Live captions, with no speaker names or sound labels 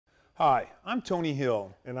Hi, I'm Tony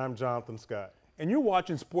Hill. And I'm Jonathan Scott. And you're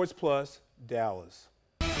watching Sports Plus Dallas.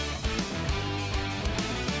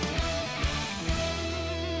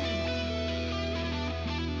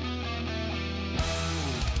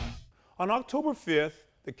 On October 5th,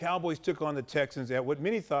 the Cowboys took on the Texans at what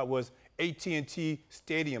many thought was AT&T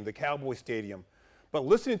Stadium, the Cowboy Stadium. But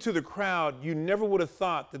listening to the crowd, you never would have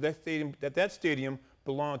thought that that stadium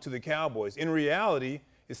belonged to the Cowboys. In reality,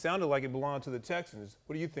 it sounded like it belonged to the Texans.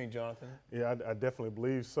 What do you think, Jonathan? Yeah, I definitely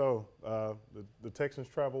believe so. The Texans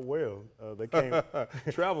travel well. They came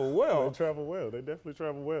travel well. They travel well. They definitely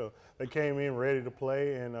travel well. They came in ready to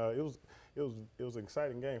play, and it was an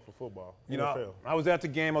exciting game for football. You know, I was at the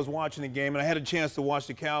game. I was watching the game, and I had a chance to watch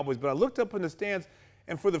the Cowboys. But I looked up in the stands,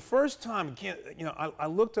 and for the first time, I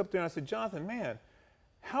looked up there and I said, Jonathan, man,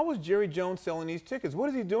 how is Jerry Jones selling these tickets? What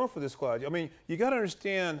is he doing for this squad? I mean, you got to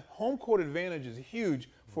understand, home court advantage is huge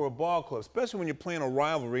for a ball club, especially when you're playing a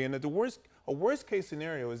rivalry. And that a worst case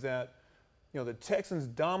scenario is that, the Texans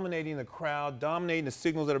dominating the crowd, dominating the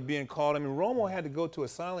signals that are being called. I mean, Romo had to go to a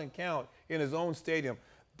silent count in his own stadium.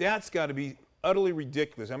 That's got to be utterly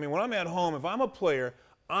ridiculous. I mean, when I'm at home, if I'm a player,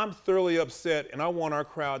 I'm thoroughly upset, and I want our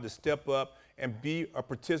crowd to step up and be a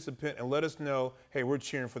participant and let us know, hey, we're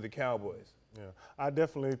cheering for the Cowboys. Yeah, I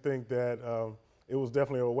definitely think that it was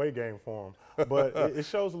definitely a away game for him, but it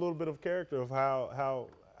shows a little bit of character of how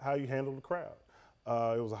you handle the crowd.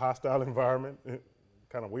 It was a hostile environment,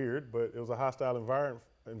 kind of weird, but it was a hostile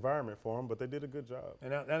environment for them, but they did a good job.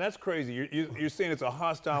 And now that's crazy. You're saying it's a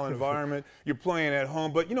hostile environment. You're playing at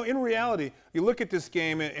home, but in reality, you look at this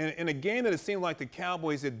game, and in a game that it seemed like the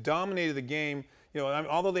Cowboys had dominated the game.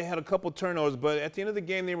 Although they had a couple turnovers, but at the end of the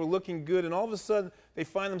game they were looking good, and all of a sudden they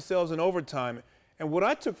find themselves in overtime. And what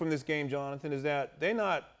I took from this game, Jonathan, is that they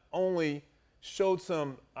not only showed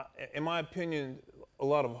some, in my opinion, a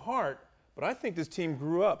lot of heart, but I think this team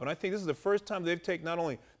grew up, and I think this is the first time they've taken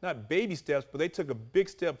not baby steps, but they took a big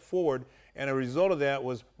step forward, and a result of that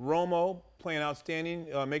was Romo playing outstanding,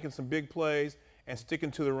 making some big plays, and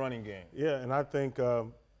sticking to the running game. Yeah, and I think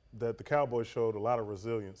that the Cowboys showed a lot of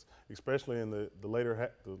resilience, especially in the later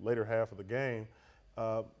half of the game.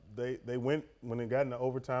 They went, when they got into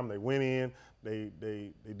overtime, they went in. They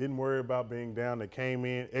didn't worry about being down. They came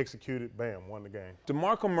in, executed, bam, won the game.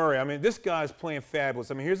 DeMarco Murray, I mean, this guy's playing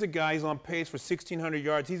fabulous. I mean, here's a guy, he's on pace for 1,600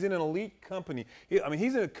 yards. He's in an elite company.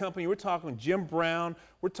 He's in a company, we're talking Jim Brown,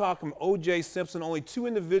 we're talking O.J. Simpson, only two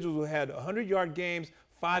individuals who had 100-yard games,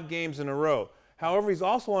 5 games in a row. However, he's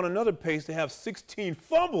also on another pace to have 16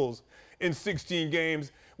 fumbles in 16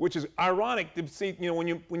 games, which is ironic to see, when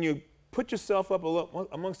you put yourself up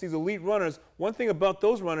amongst these elite runners, one thing about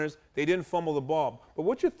those runners, they didn't fumble the ball. But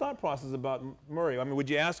what's your thought process about Murray? I mean, would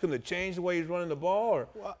you ask him to change the way he's running the ball? Or?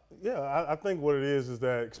 Well, yeah, I think what it is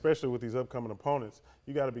that, especially with these upcoming opponents,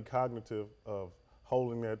 you got to be cognitive of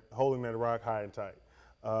holding that rock high and tight.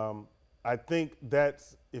 I think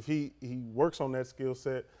that's, if he works on that skill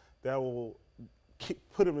set, that will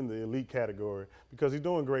put him in the elite category, because he's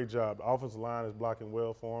doing a great job. The offensive line is blocking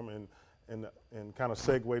well for him, and kind of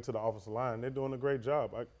segue to the offensive line. They're doing a great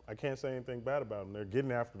job. I can't say anything bad about them. They're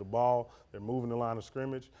getting after the ball. They're moving the line of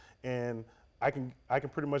scrimmage, and I can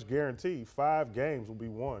pretty much guarantee 5 games will be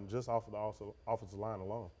won just off of the offensive line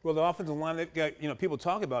alone. Well, the offensive line, they've got, people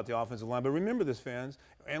talk about the offensive line, but remember this, fans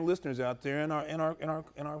and listeners out there, and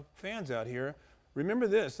our fans out here. Remember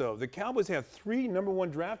this, though. The Cowboys have 3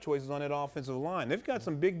 #1 draft choices on that offensive line. They've got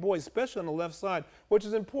some big boys, especially on the left side, which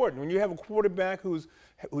is important. When you have a quarterback who's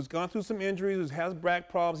gone through some injuries, who has back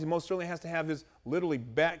problems, he most certainly has to have his literally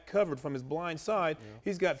back covered from his blind side. Yeah.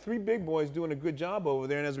 He's got 3 big boys doing a good job over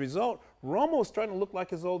there, and as a result, Romo's starting to look like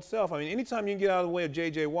his old self. I mean, anytime you can get out of the way of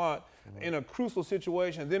J.J. Watt in a crucial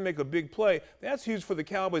situation and then make a big play, that's huge for the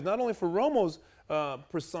Cowboys, not only for Romo's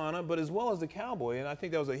persona, but as well as the Cowboy, and I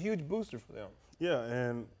think that was a huge booster for them. Yeah,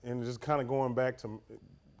 and just kind of going back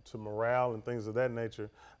to morale and things of that nature,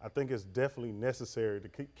 I think it's definitely necessary to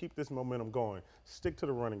keep this momentum going. Stick to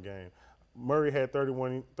the running game. Murray had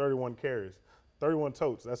 31 carries, 31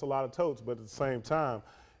 totes. That's a lot of totes, but at the same time,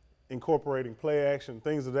 incorporating play action,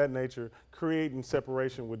 things of that nature, creating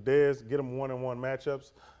separation with Dez, get them one-on-one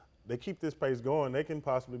matchups. They keep this pace going, they can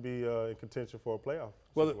possibly be in contention for a playoff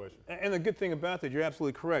situation. And the good thing about that, you're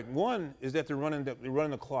absolutely correct. One is that they're running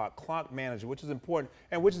the clock management, which is important,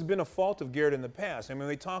 and which has been a fault of Garrett in the past. I mean,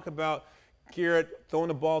 they talk about Garrett throwing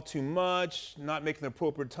the ball too much, not making the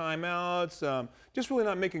appropriate timeouts, just really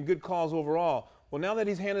not making good calls overall. Well, now that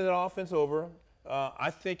he's handed that offense over,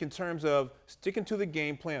 I think in terms of sticking to the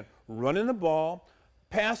game plan, running the ball,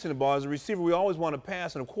 passing the ball. As a receiver, we always want to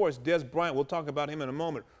pass, and of course, Dez Bryant, we'll talk about him in a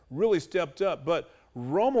moment, really stepped up. But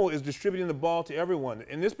Romo is distributing the ball to everyone.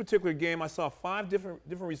 In this particular game, I saw 5 different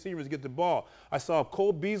receivers get the ball. I saw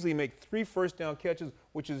Cole Beasley make 3 first-down catches,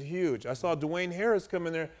 which is huge. I saw Dwayne Harris come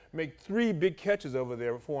in there, make 3 big catches over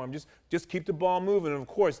there for him. Just keep the ball moving. And, of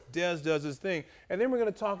course, Dez does his thing. And then we're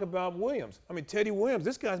going to talk about Williams. I mean, Teddy Williams,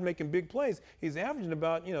 this guy's making big plays. He's averaging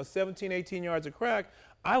about, 17, 18 yards a crack.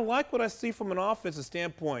 I like what I see from an offensive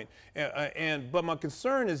standpoint, but my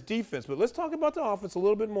concern is defense. But let's talk about the offense a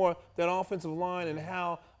little bit more, that offensive line, and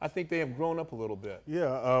how I think they have grown up a little bit.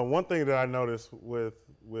 Yeah, one thing that I noticed with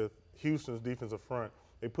Houston's defensive front,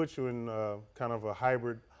 they put you in kind of a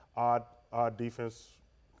hybrid, odd defense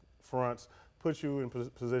fronts, put you in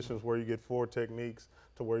positions where you get 4 techniques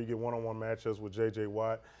to where you get one-on-one matchups with J.J.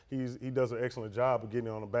 Watt. He does an excellent job of getting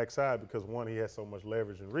on the backside because, one, he has so much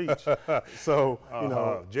leverage and reach. So,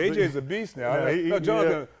 J.J.'s a beast now. Yeah,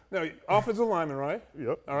 Jonathan, offensive lineman, right?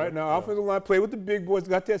 Yep. All right, now offensive line, play with the big boys,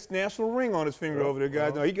 got that national ring on his finger over there,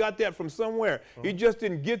 guys. Now, he got that from somewhere. He just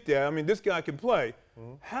didn't get that. I mean, this guy can play.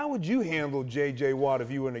 How would you handle J.J. Watt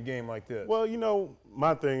if you were in a game like this? Well,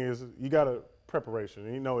 my thing is you got to preparation.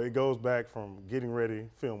 It goes back from getting ready,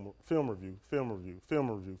 film review.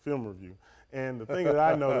 And the thing that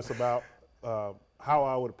I notice about how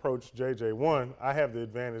I would approach J.J., one, I have the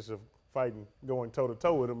advantage of going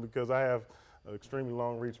toe-to-toe with him because I have an extremely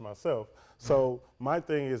long reach myself. So my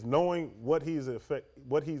thing is knowing what he's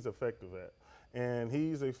effective at. And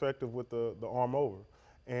he's effective with the arm over.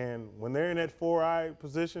 And when they're in that 4-eye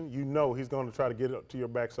position, he's going to try to get up to your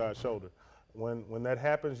backside shoulder. When that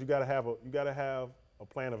happens, you got to have a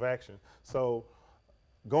plan of action. So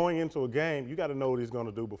going into a game, you got to know what he's going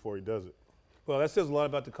to do before he does it. Well, that says a lot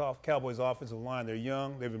about the Cowboys' offensive line. They're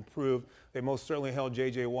young, they've improved. They most certainly held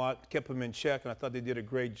J.J. Watt, kept him in check, and I thought they did a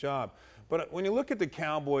great job. But when you look at the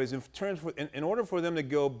Cowboys, in order for them to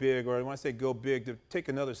go big, or when I say go big, to take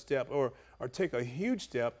another step or take a huge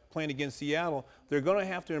step playing against Seattle, they're going to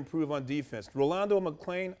have to improve on defense. Rolando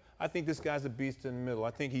McClain, I think this guy's a beast in the middle.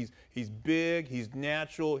 I think he's big, he's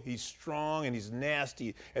natural, he's strong, and he's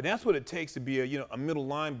nasty. And that's what it takes to be a middle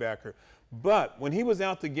linebacker. But when he was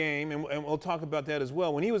out the game, and we'll talk about that as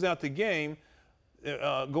well, when he was out the game,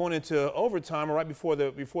 going into overtime or right before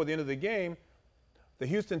the end of the game, the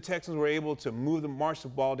Houston Texans were able to march the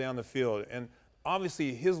ball down the field. And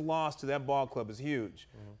obviously his loss to that ball club is huge.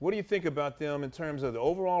 What do you think about them in terms of the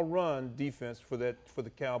overall run defense for the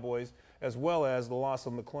Cowboys, as well as the loss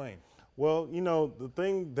of McClain? Well, the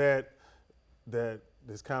thing that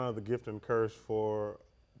is kind of the gift and curse for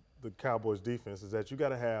the Cowboys defense is that you got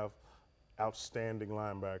to have outstanding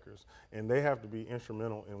linebackers, and they have to be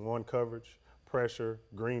instrumental in one coverage, pressure,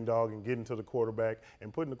 green dog, and getting to the quarterback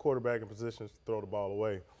and putting the quarterback in positions to throw the ball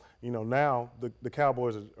away. Now the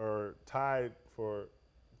Cowboys are tied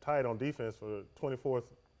on defense for the 24th.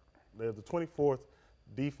 They're the 24th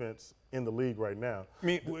defense in the league right now. I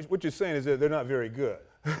mean, what you're saying is that they're not very good.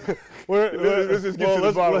 Let's just get to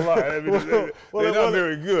the bottom line. I mean, they're not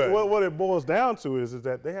very good. What it boils down to is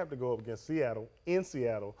that they have to go up against Seattle,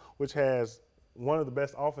 which has one of the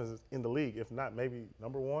best offenses in the league, if not maybe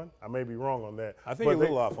number 1. I may be wrong on that. I think you're a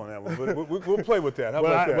little off on that one, but we'll play with that. How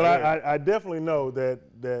about that? But I definitely know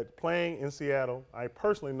that playing in Seattle, I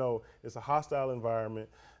personally know it's a hostile environment.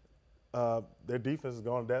 Their defense is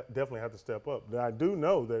going to definitely have to step up. But I do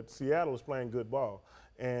know that Seattle is playing good ball,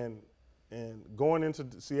 and going into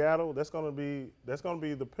Seattle, that's going to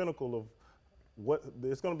be the pinnacle of what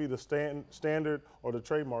it's going to be, the standard or the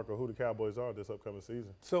trademark of who the Cowboys are this upcoming season.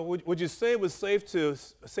 So would you say it was safe to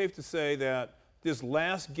say that this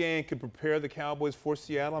last game could prepare the Cowboys for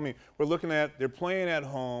Seattle? I mean, we're looking at they're playing at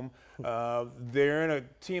home. They're in a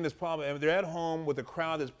team they're at home with a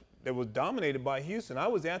crowd that was dominated by Houston. I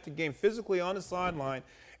was at the game physically on the sideline,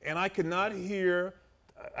 and I could not hear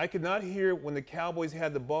when the Cowboys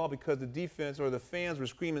had the ball because the defense or the fans were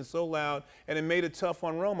screaming so loud, and it made it tough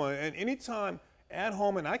on Roma. And anytime at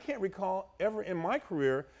home, and I can't recall ever in my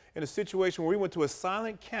career in a situation where we went to a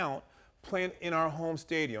silent count playing in our home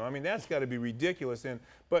stadium. I mean, that's got to be ridiculous.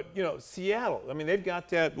 But Seattle, I mean, they've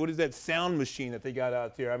got what is that sound machine that they got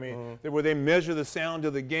out there? I mean, where they measure the sound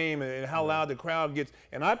of the game and how loud the crowd gets.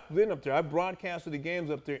 And I've been up there. I broadcasted the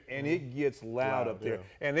games up there, and it gets loud up there.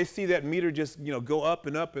 Yeah. And they see that meter just, go up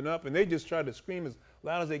and up and up, and they just try to scream as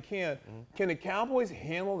loud as they can. Can the Cowboys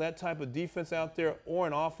handle that type of defense out there, or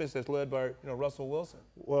an offense that's led by Russell Wilson?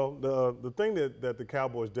 Well, the thing that the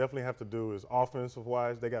Cowboys definitely have to do is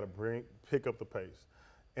offensive-wise, they got to pick up the pace.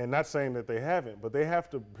 And not saying that they haven't, but they have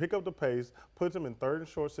to pick up the pace, put them in third and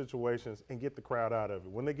short situations, and get the crowd out of it.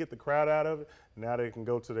 When they get the crowd out of it, now they can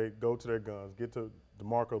go to their guns, get to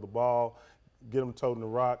DeMarco the ball, get them toting the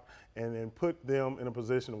rock, and put them in a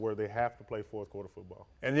position where they have to play fourth quarter football.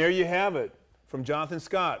 And there you have it from Jonathan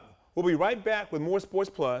Scott. We'll be right back with more Sports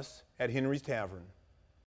Plus at Henry's Tavern.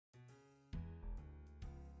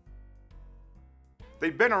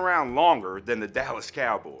 They've been around longer than the Dallas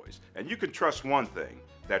Cowboys, and you can trust one thing,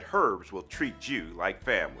 that Herb's will treat you like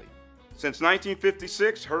family. Since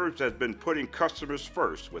 1956, Herb's has been putting customers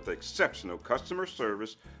first with exceptional customer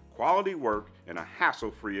service, quality work, and a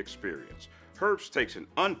hassle-free experience. Herb's takes an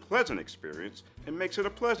unpleasant experience and makes it a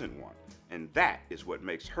pleasant one, and that is what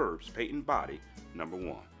makes Herb's Paint and Body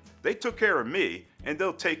 #1. They took care of me, and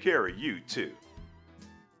they'll take care of you too.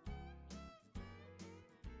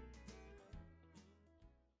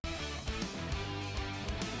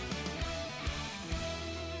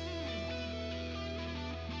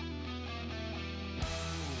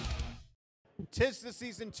 Tis the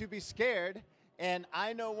season to be scared, and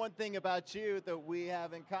I know one thing about you that we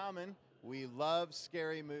have in common. We love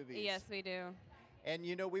scary movies. Yes, we do. And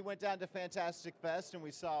you know, we went down to Fantastic Fest and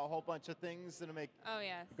we saw a whole bunch of things that'll make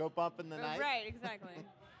go bump in the night. Right, exactly.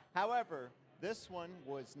 However, this one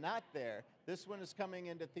was not there. This one is coming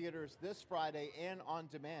into theaters this Friday and on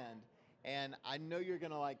demand. And I know you're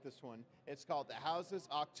going to like this one. It's called The Houses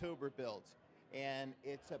October Built. And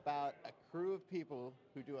it's about a crew of people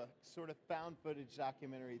who do a sort of found footage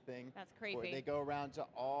documentary thing. That's creepy. Where they go around to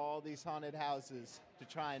all these haunted houses to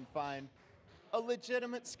try and find a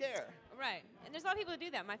legitimate scare. Right. And there's a lot of people who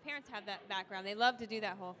do that. My parents have that background. They love to do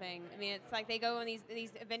that whole thing. I mean, it's like they go on these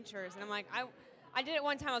adventures, and I'm like, I did it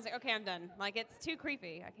one time. I was like, okay, I'm done. Like, it's too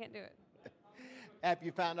creepy. I can't do it. Have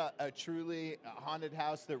you found a truly haunted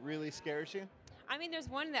house that really scares you? I mean, there's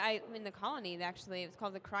one that in the Colony, actually. It was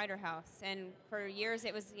called the Kreider House, and for years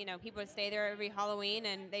it was, people would stay there every Halloween,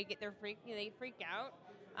 and they get their they freak out,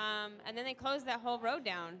 and then they closed that whole road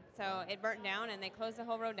down. So it burnt down, and they closed the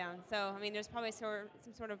whole road down. So I mean, there's probably some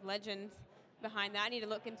sort of legend behind that. I need to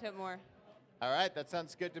look into it more. All right, that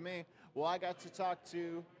sounds good to me. Well, I got to talk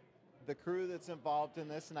to the crew that's involved in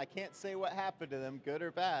this, and I can't say what happened to them, good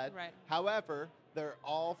or bad. Right. However, they're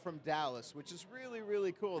all from Dallas, which is really,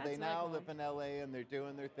 really cool. That's they now really cool. live in LA, and they're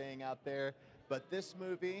doing their thing out there. But this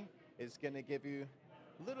movie is going to give you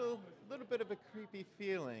a little bit of a creepy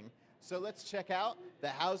feeling. So let's check out The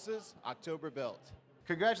Houses October Built.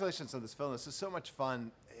 Congratulations on this film. This is so much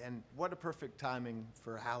fun, and what a perfect timing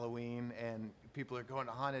for Halloween, and people are going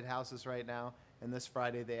to haunted houses right now, and this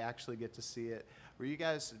Friday they actually get to see it. Were you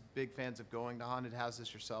guys big fans of going to haunted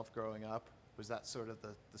houses yourself growing up? Was that sort of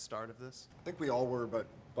the start of this? I think we all were, but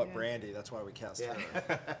Brandy. That's why we cast her.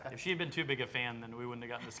 If she had been too big a fan, then we wouldn't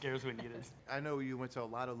have gotten the scares we needed. I know you went to a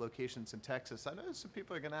lot of locations in Texas. I know some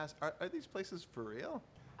people are going to ask, are these places for real?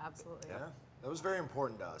 Absolutely. Yeah, that was very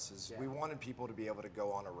important to us. We wanted people to be able to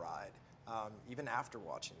go on a ride, even after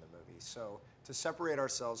watching the movie. So to separate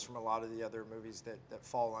ourselves from a lot of the other movies that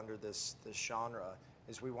fall under this genre,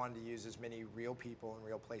 is we wanted to use as many real people and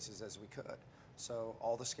real places as we could. So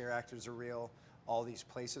all the scare actors are real, all these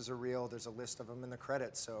places are real. There's a list of them in the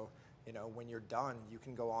credits. So, when you're done, you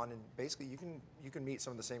can go on and basically you can meet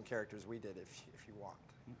some of the same characters we did if you want.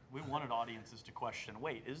 We wanted audiences to question,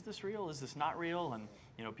 wait, is this real? Is this not real? And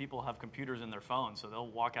people have computers in their phones, so they'll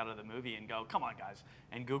walk out of the movie and go, come on guys,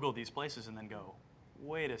 and Google these places and then go,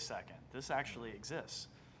 wait a second, this actually exists.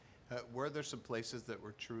 Were there some places that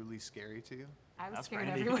were truly scary to you? I was That's scared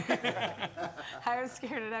Brandy. everywhere. I was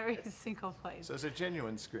scared at every single place. So those are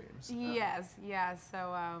genuine screams. Yes, yeah.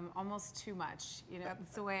 So almost too much.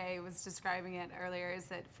 That's the way I was describing it earlier. Is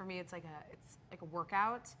that for me, it's like a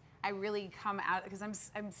workout. I really come out because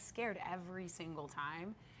I'm scared every single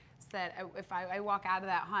time. So that if I walk out of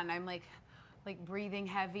that hunt, I'm like breathing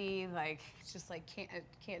heavy, just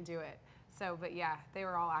can't do it. So, but yeah, they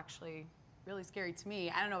were all actually really scary to me.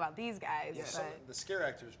 I don't know about these guys. Yeah, but the scare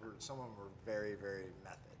actors some of them were very, very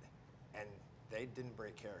method, and they didn't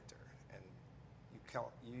break character. And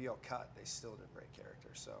you yell cut, they still didn't break character.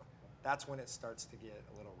 So that's when it starts to get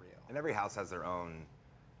a little real. And every house has their own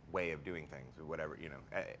way of doing things, or whatever.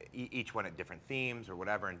 Each one had different themes or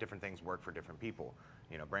whatever, and different things work for different people.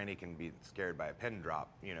 Brandy can be scared by a pin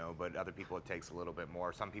drop, but other people it takes a little bit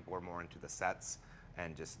more. Some people are more into the sets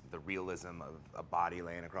and just the realism of a body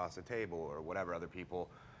laying across a table or whatever. Other people,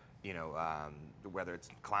 whether it's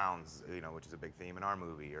clowns, which is a big theme in our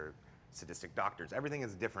movie, or sadistic doctors. Everything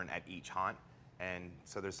is different at each haunt, and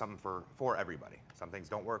so there's something for everybody. Some things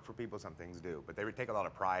don't work for people, some things do, but they take a lot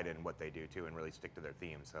of pride in what they do too and really stick to their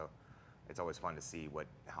theme. So it's always fun to see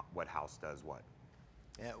what house does what.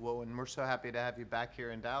 Yeah, well, and we're so happy to have you back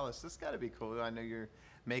here in Dallas. This got to be cool. I know you're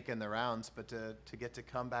making the rounds, but to get to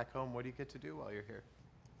come back home, what do you get to do while you're here?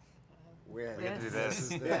 We're get to do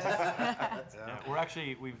this.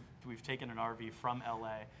 Yeah, we've taken an RV from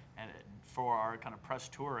LA and for our kind of press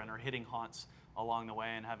tour and are hitting haunts along the way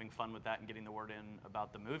and having fun with that and getting the word in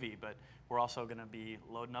about the movie. But we're also going to be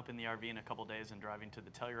loading up in the RV in a couple days and driving to the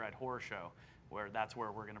Telluride Horror Show, where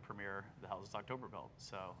we're going to premiere The Houses Octoberville.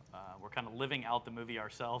 So we're kind of living out the movie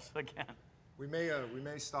ourselves again. We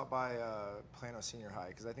may stop by Plano Senior High,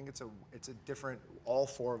 because I think it's a different. All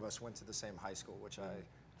four of us went to the same high school, which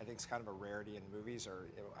I think is kind of a rarity in movies or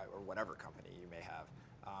whatever company you may have.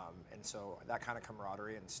 And so that kind of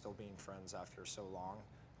camaraderie and still being friends after so long.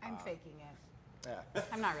 I'm faking it. Yeah.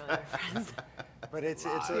 I'm not really their friends. But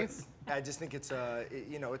I just think it's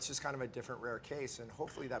it's just kind of a different rare case, and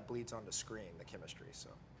hopefully that bleeds onto screen, the chemistry.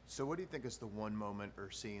 So what do you think is the one moment or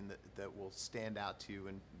scene that will stand out to you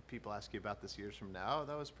when people ask you about this years from now? Oh,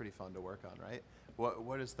 that was pretty fun to work on, right?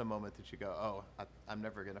 What is the moment that you go, oh, I'm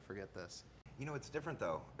never going to forget this? You know, it's different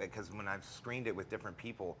though, because when I've screened it with different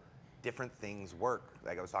people, different things work.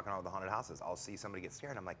 Like I was talking about the haunted houses, I'll see somebody get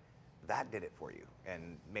scared and I'm like, that did it for you.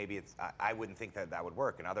 And maybe I wouldn't think that would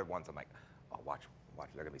work. And other ones I'm like, oh, watch,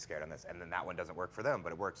 they're gonna be scared on this. And then that one doesn't work for them,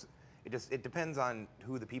 but it works. It depends on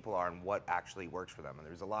who the people are and what actually works for them. And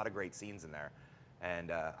there's a lot of great scenes in there.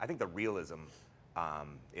 And I think the realism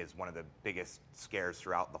is one of the biggest scares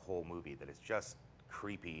throughout the whole movie, that it's just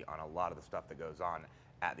creepy on a lot of the stuff that goes on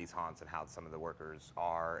at these haunts and how some of the workers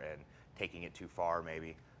are and taking it too far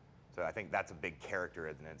maybe. So I think that's a big character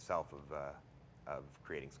in itself of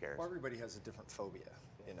creating scares. Well, everybody has a different phobia,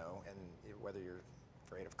 and whether you're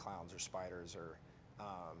afraid of clowns or spiders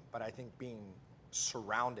but I think being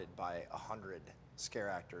surrounded by 100 scare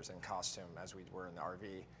actors in costume as we were in the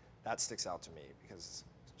RV, that sticks out to me, because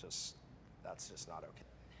that's just not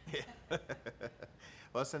okay. Yeah.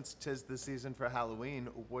 Well, since 'tis the season for Halloween,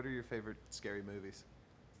 what are your favorite scary movies?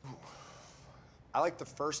 I like the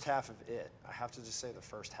first half of it. I have to just say the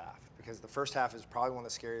first half, because the first half is probably one of the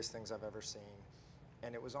scariest things I've ever seen,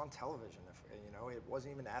 and it was on television. It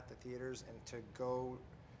wasn't even at the theaters, and to go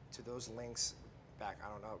to those links back, I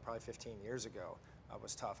don't know, probably 15 years ago,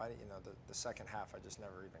 was tough. The second half I just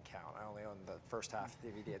never even count. I only own the first half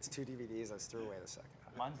DVD. It's 2 DVDs. I just threw away the second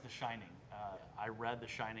half. Mine's The Shining. I read The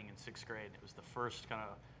Shining in 6th grade. It was the first kind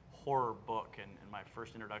of horror book and my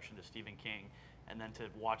first introduction to Stephen King. And then to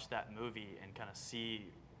watch that movie and kind of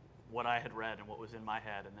see what I had read and what was in my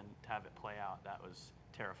head, and then to have it play out, that was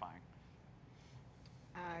terrifying.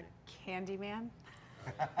 Candyman.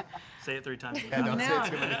 Say it 3 times. Yeah, don't say it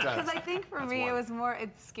too many times. Because I think for me it was more,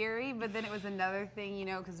 it's scary, but then it was another thing,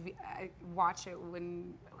 because I watch it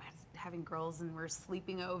when having girls and we're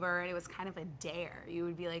sleeping over, and it was kind of a dare. You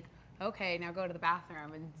would be like, okay, now go to the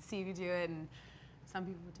bathroom and see if you do it, and some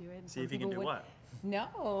people would do it. And see if you can do what?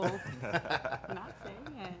 No, I'm not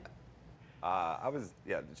saying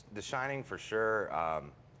it. The Shining for sure.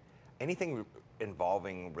 Anything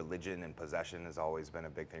involving religion and possession has always been a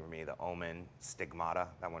big thing for me. The Omen, Stigmata,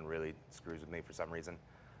 that one really screws with me for some reason.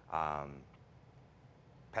 Pet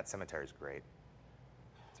Sematary is great.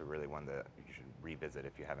 It's a really one that you should revisit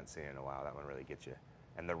if you haven't seen it in a while. That one really gets you.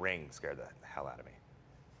 And The Ring scared the hell out of me.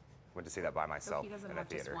 Went to see that by myself in a theater. So he doesn't have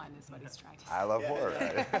just one, is what he's trying to say. I love horror.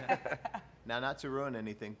 Right? Now, not to ruin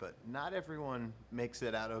anything, but not everyone makes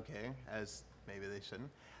it out okay, as maybe they shouldn't.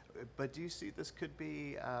 But do you see this could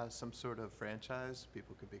be some sort of franchise?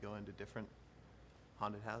 People could be going to different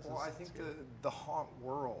haunted houses? Well, I think the haunt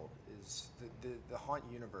world is, the haunt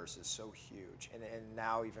universe is so huge, and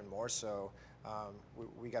now even more so.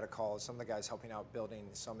 We got a call, some of the guys helping out building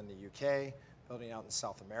some in the UK, building out in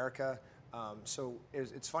South America. So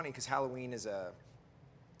it's funny because Halloween is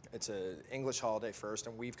it's an English holiday first,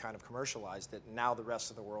 and we've kind of commercialized it. And now the rest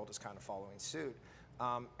of the world is kind of following suit.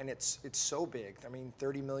 And it's so big. I mean,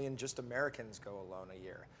 30 million just Americans go alone a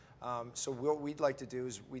year. So what we'd like to do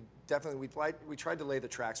is we tried to lay the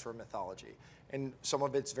tracks for a mythology, and some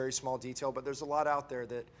of it's very small detail, but there's a lot out there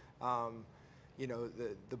that,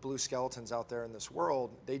 the blue skeletons out there in this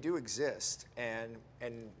world, they do exist, and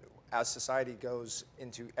as society goes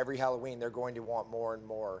into every Halloween, they're going to want more and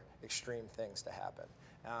more extreme things to happen.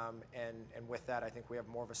 And with that, I think we have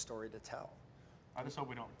more of a story to tell. I just hope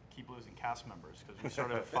we don't keep losing cast members, because we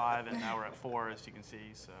started at 5 and now we're at 4, as you can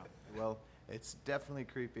see. So. Well, it's definitely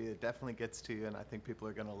creepy. It definitely gets to you, and I think people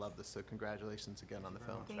are going to love this. So congratulations again on the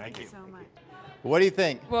film. Thank you so much. What do you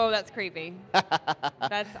think? Whoa, that's creepy.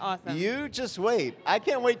 That's awesome. You just wait. I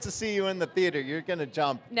can't wait to see you in the theater. You're going to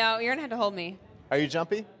jump. No, you're going to have to hold me. Are you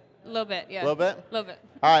jumpy? A little bit, yeah. A little bit? A little bit.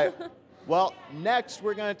 All right. Well, next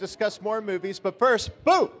we're going to discuss more movies, but first,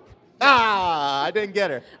 boo! Ah, I didn't get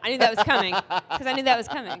her. I knew that was coming, because I knew that was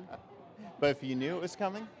coming. But if you knew it was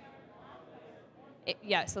coming?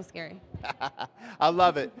 Yeah, it's so scary. I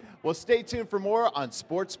love it. Well, stay tuned for more on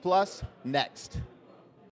Sports Plus next.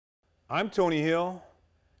 I'm Tony Hill,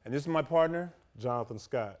 and this is my partner, Jonathan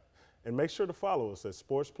Scott. And make sure to follow us at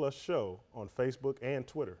Sports Plus Show on Facebook and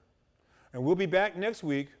Twitter. and we'll be back next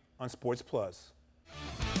week on Sports Plus.